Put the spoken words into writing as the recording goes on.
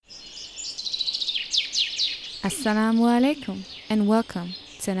Assalamu alaikum and welcome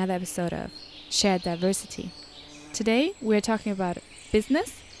to another episode of Shared Diversity. Today we're talking about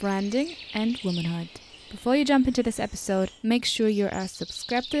business, branding and womanhood. Before you jump into this episode, make sure you are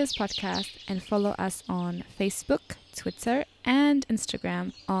subscribed to this podcast and follow us on Facebook, Twitter and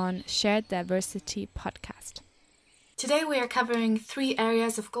Instagram on Shared Diversity Podcast. Today we are covering 3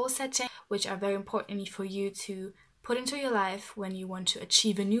 areas of goal setting which are very important for you to put into your life when you want to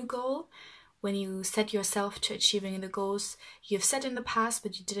achieve a new goal, when you set yourself to achieving the goals you've set in the past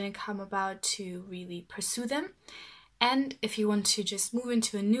but you didn't come about to really pursue them. And if you want to just move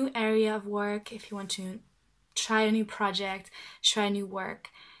into a new area of work, if you want to try a new project, try new work,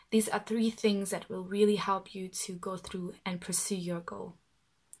 these are 3 things that will really help you to go through and pursue your goal.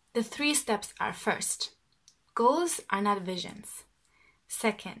 The 3 steps are: first, goals are not visions.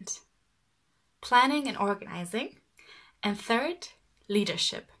 Second, planning and organizing. And third,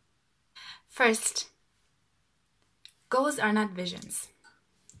 leadership. First, goals are not visions.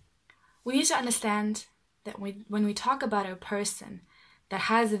 We need to understand that when we talk about a person that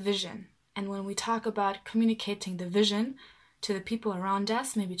has a vision, and when we talk about communicating the vision to the people around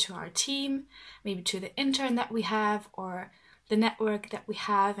us, maybe to our team, maybe to the intern that we have, or the network that we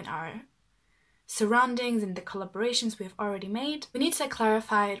have in our surroundings and the collaborations we have already made, we need to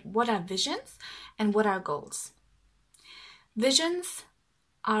clarify what are visions and what are goals. Visions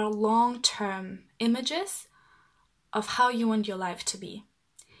are long-term images of how you want your life to be.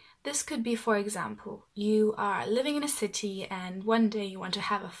 This could be, for example, you are living in a city and one day you want to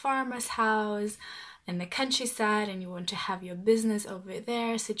have a farmer's house in the countryside and you want to have your business over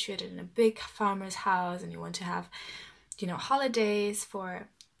there situated in a big farmer's house, and you want to have, holidays for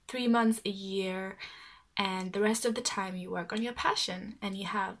 3 months a year, and the rest of the time you work on your passion and you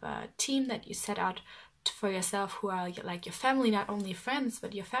have a team that you set out for yourself who are like your family, not only friends,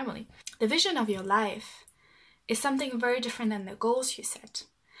 but your family. The vision of your life is something very different than the goals you set.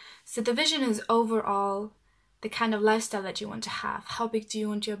 So the vision is overall the kind of lifestyle that you want to have. How big do you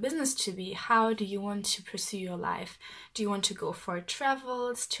want your business to be? How do you want to pursue your life? Do you want to go for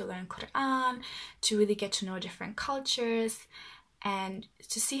travels, to learn Quran, to really get to know different cultures, and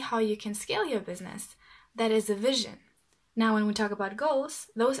to see how you can scale your business? That is a vision. Now, when we talk about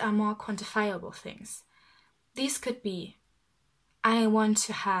goals, those are more quantifiable things. These could be, I want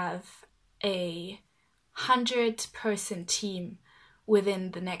to have a 100-person team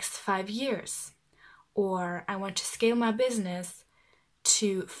within the next 5 years, or I want to scale my business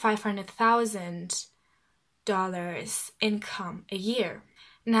to $500,000 income a year.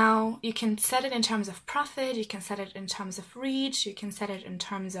 Now, you can set it in terms of profit, you can set it in terms of reach, you can set it in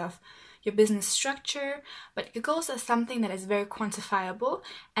terms of your business structure, but your goals are something that is very quantifiable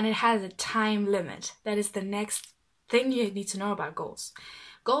and it has a time limit. That is the next thing you need to know about goals.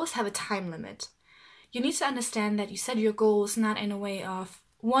 Goals have a time limit. You need to understand that you set your goals not in a way of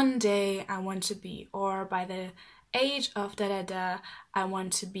one day I want to be, or by the age of I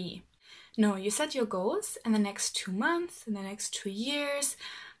want to be. No, you set your goals in the next 2 months, in the next 2 years,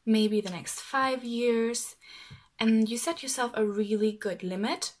 maybe the next 5 years, and you set yourself a really good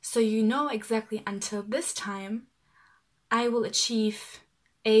limit, so you know exactly until this time I will achieve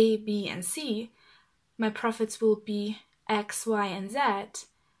A, B, and C. My profits will be X, Y, and Z.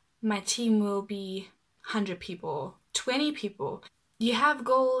 My team will be 100 people, 20 people. You have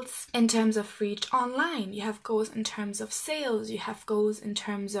goals in terms of reach online. You have goals in terms of sales. You have goals in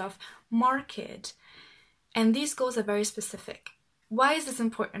terms of market. And these goals are very specific. Why is this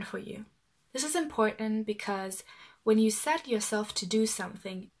important for you? This is important because when you set yourself to do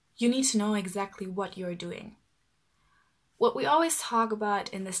something, you need to know exactly what you're doing. What we always talk about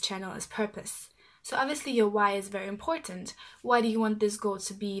in this channel is purpose. So obviously your why is very important. Why do you want this goal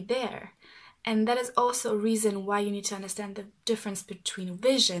to be there? And that is also a reason why you need to understand the difference between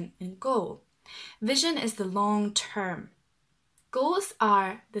vision and goal. Vision is the long term. Goals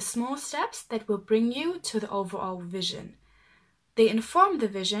are the small steps that will bring you to the overall vision. They inform the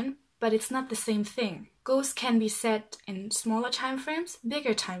vision, but it's not the same thing. Goals can be set in smaller time frames,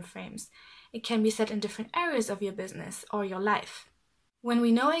 bigger time frames. It can be set in different areas of your business or your life. When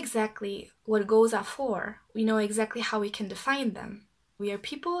we know exactly what goals are for, we know exactly how we can define them. We are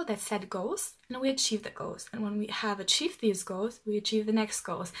people that set goals and we achieve the goals. And when we have achieved these goals, we achieve the next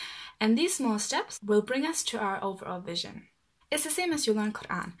goals. And these small steps will bring us to our overall vision. It's the same as you learn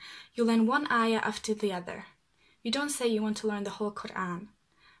Quran. You learn one ayah after the other. You don't say you want to learn the whole Quran.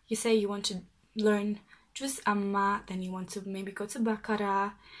 You say you want to learn Juz Amma, then you want to maybe go to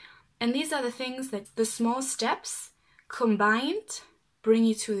Baqarah. And these are the things that the small steps combined bring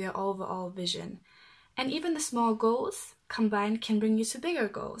you to your overall vision. And even the small goals combined can bring you to bigger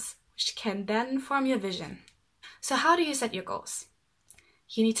goals, which can then form your vision. So how do you set your goals?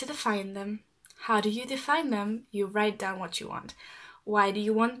 You need to define them. How do you define them? You write down what you want. Why do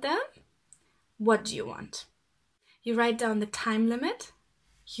you want them? What do you want? You write down the time limit.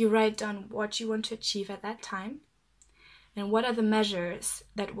 You write down what you want to achieve at that time. And what are the measures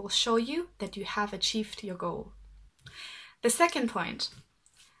that will show you that you have achieved your goal? The second point,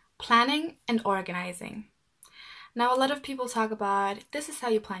 planning and organizing. Now, a lot of people talk about this is how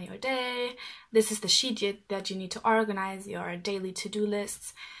you plan your day. This is the sheet that you need to organize your daily to-do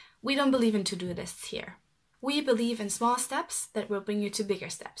lists. We don't believe in to-do lists here. We believe in small steps that will bring you to bigger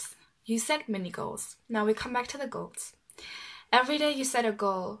steps. You set mini goals. Now we come back to the goals. Every day you set a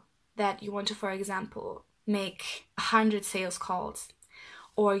goal that you want to, for example, make 100 sales calls,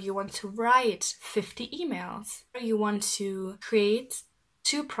 or you want to write 50 emails, or you want to create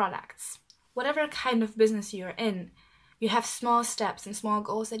 2 products. Whatever kind of business you're in, you have small steps and small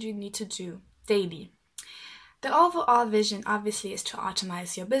goals that you need to do daily. The overall vision obviously is to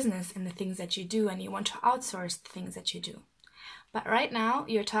optimize your business and the things that you do, and you want to outsource the things that you do. But right now,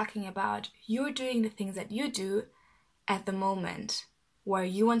 you're talking about you're doing the things that you do at the moment where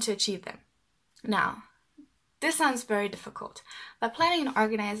you want to achieve them. Now, this sounds very difficult, but planning and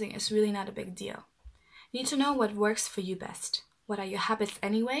organizing is really not a big deal. You need to know what works for you best. What are your habits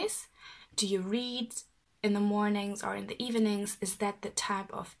anyways? Do you read in the mornings or in the evenings? Is that the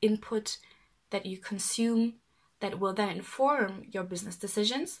type of input that you consume that will then inform your business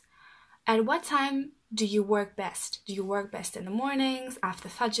decisions? At what time do you work best? Do you work best in the mornings, after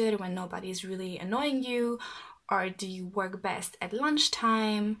Fajr, when nobody's really annoying you? Or do you work best at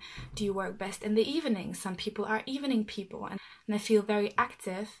lunchtime? Do you work best in the evening? Some people are evening people and they feel very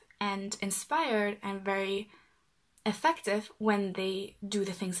active and inspired and very effective when they do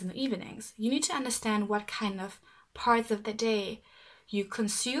the things in the evenings. You need to understand what kind of parts of the day you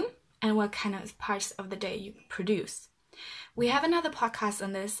consume and what kind of parts of the day you produce. We have another podcast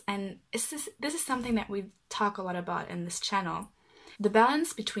on this, and this is something that we talk a lot about in this channel. The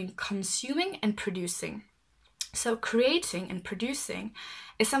balance between consuming and producing. So creating and producing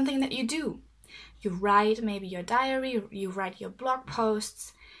is something that you do. You write maybe your diary, you write your blog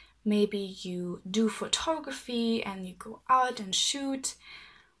posts, maybe you do photography and you go out and shoot.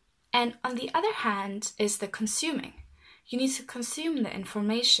 And on the other hand is the consuming. You need to consume the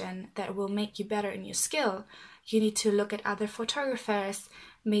information that will make you better in your skill. You need to look at other photographers,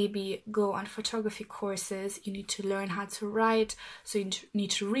 maybe go on photography courses. You need to learn how to write, so you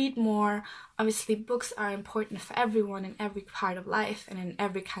need to read more. Obviously, books are important for everyone in every part of life and in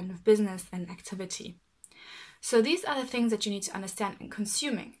every kind of business and activity. So these are the things that you need to understand in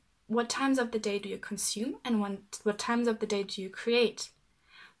consuming. What times of the day do you consume, and what times of the day do you create?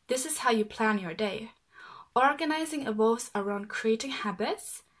 This is how you plan your day. Organizing evolves around creating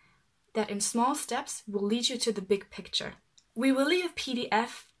habits that in small steps will lead you to the big picture. We will leave a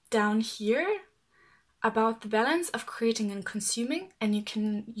PDF down here about the balance of creating and consuming, and you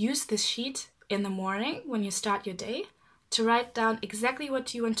can use this sheet in the morning when you start your day to write down exactly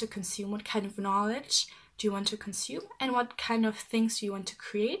what you want to consume, what kind of knowledge do you want to consume, and what kind of things do you want to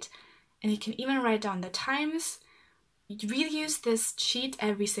create. And you can even write down the times. You reuse this sheet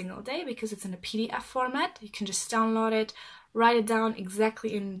every single day because it's in a PDF format. You can just download it, write it down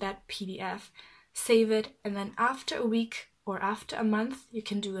exactly in that PDF, save it, and then after a week or after a month, you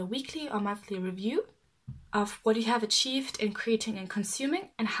can do a weekly or monthly review of what you have achieved in creating and consuming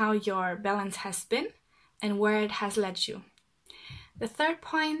and how your balance has been and where it has led you. The third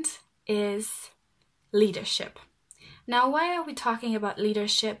point is leadership. Now, why are we talking about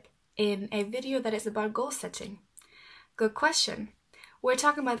leadership in a video that is about goal setting? Good question. We're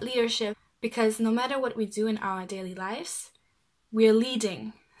talking about leadership because no matter what we do in our daily lives, we're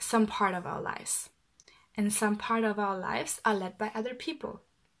leading some part of our lives. And some part of our lives are led by other people.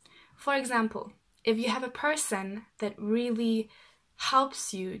 For example, if you have a person that really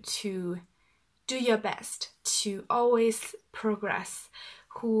helps you to do your best, to always progress,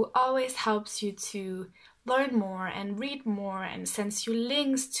 who always helps you to learn more and read more and sends you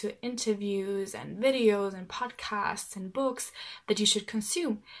links to interviews and videos and podcasts and books that you should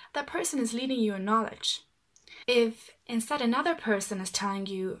consume, that person is leading you in knowledge. If instead another person is telling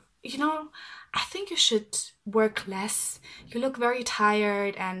you, I think you should work less, you look very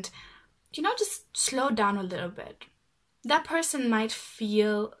tired and, just slow down a little bit. That person might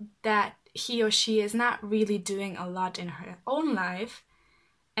feel that he or she is not really doing a lot in her own life,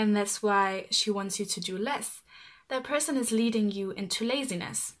 and that's why she wants you to do less. That person is leading you into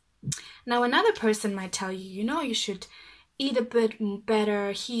laziness. Now another person might tell you, you should eat a bit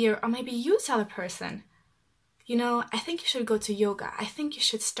better here, or maybe you tell a person, I think you should go to yoga. I think you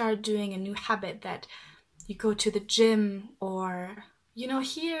should start doing a new habit that you go to the gym, or,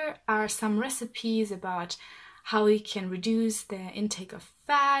 here are some recipes about how you can reduce the intake of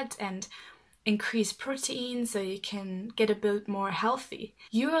fat and increase protein so you can get a bit more healthy.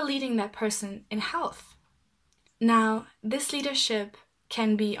 You are leading that person in health. Now, this leadership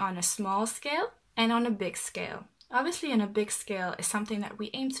can be on a small scale and on a big scale. Obviously, on a big scale is something that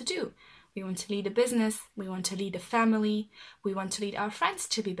we aim to do. We want to lead a business, we want to lead a family, we want to lead our friends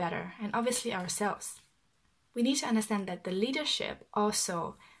to be better, and obviously ourselves. We need to understand that the leadership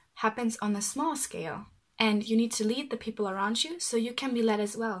also happens on a small scale, and you need to lead the people around you so you can be led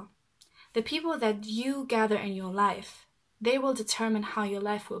as well. The people that you gather in your life, they will determine how your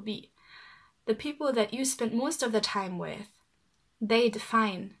life will be. The people that you spend most of the time with, they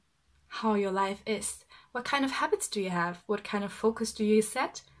define how your life is. What kind of habits do you have? What kind of focus do you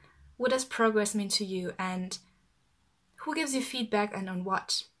set? What does progress mean to you? And who gives you feedback and on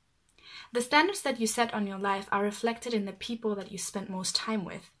what? The standards that you set on your life are reflected in the people that you spend most time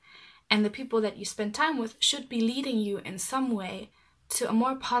with. And the people that you spend time with should be leading you in some way to a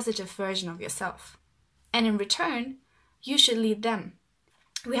more positive version of yourself. And in return, you should lead them.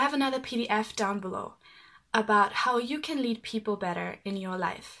 We have another PDF down below about how you can lead people better in your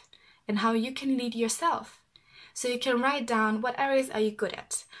life and how you can lead yourself. So you can write down what areas are you good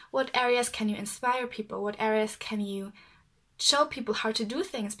at, what areas can you inspire people, what areas can you show people how to do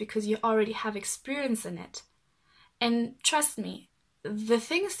things because you already have experience in it. And trust me, the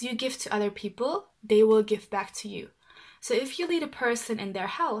things you give to other people, they will give back to you. So if you lead a person in their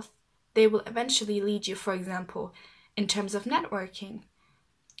health, they will eventually lead you, for example, in terms of networking,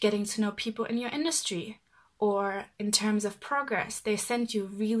 getting to know people in your industry, or in terms of progress, they send you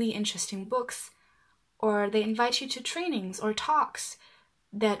really interesting books, or they invite you to trainings or talks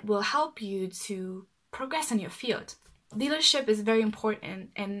that will help you to progress in your field. Leadership is very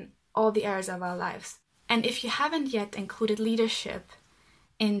important in all the areas of our lives. And if you haven't yet included leadership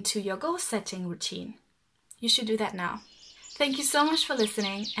into your goal setting routine, you should do that now. Thank you so much for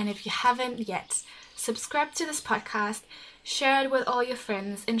listening. And if you haven't yet, subscribe to this podcast, share it with all your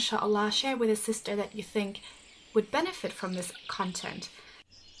friends, inshallah, share it with a sister that you think would benefit from this content.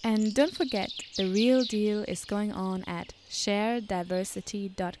 And don't forget, the real deal is going on at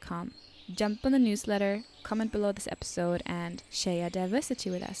sharediversity.com. Jump on the newsletter, comment below this episode, and share your diversity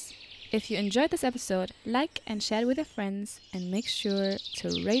with us. If you enjoyed this episode, like and share it with your friends, and make sure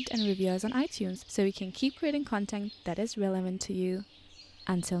to rate and review us on iTunes so we can keep creating content that is relevant to you.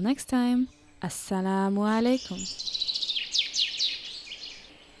 Until next time, Assalamu alaikum.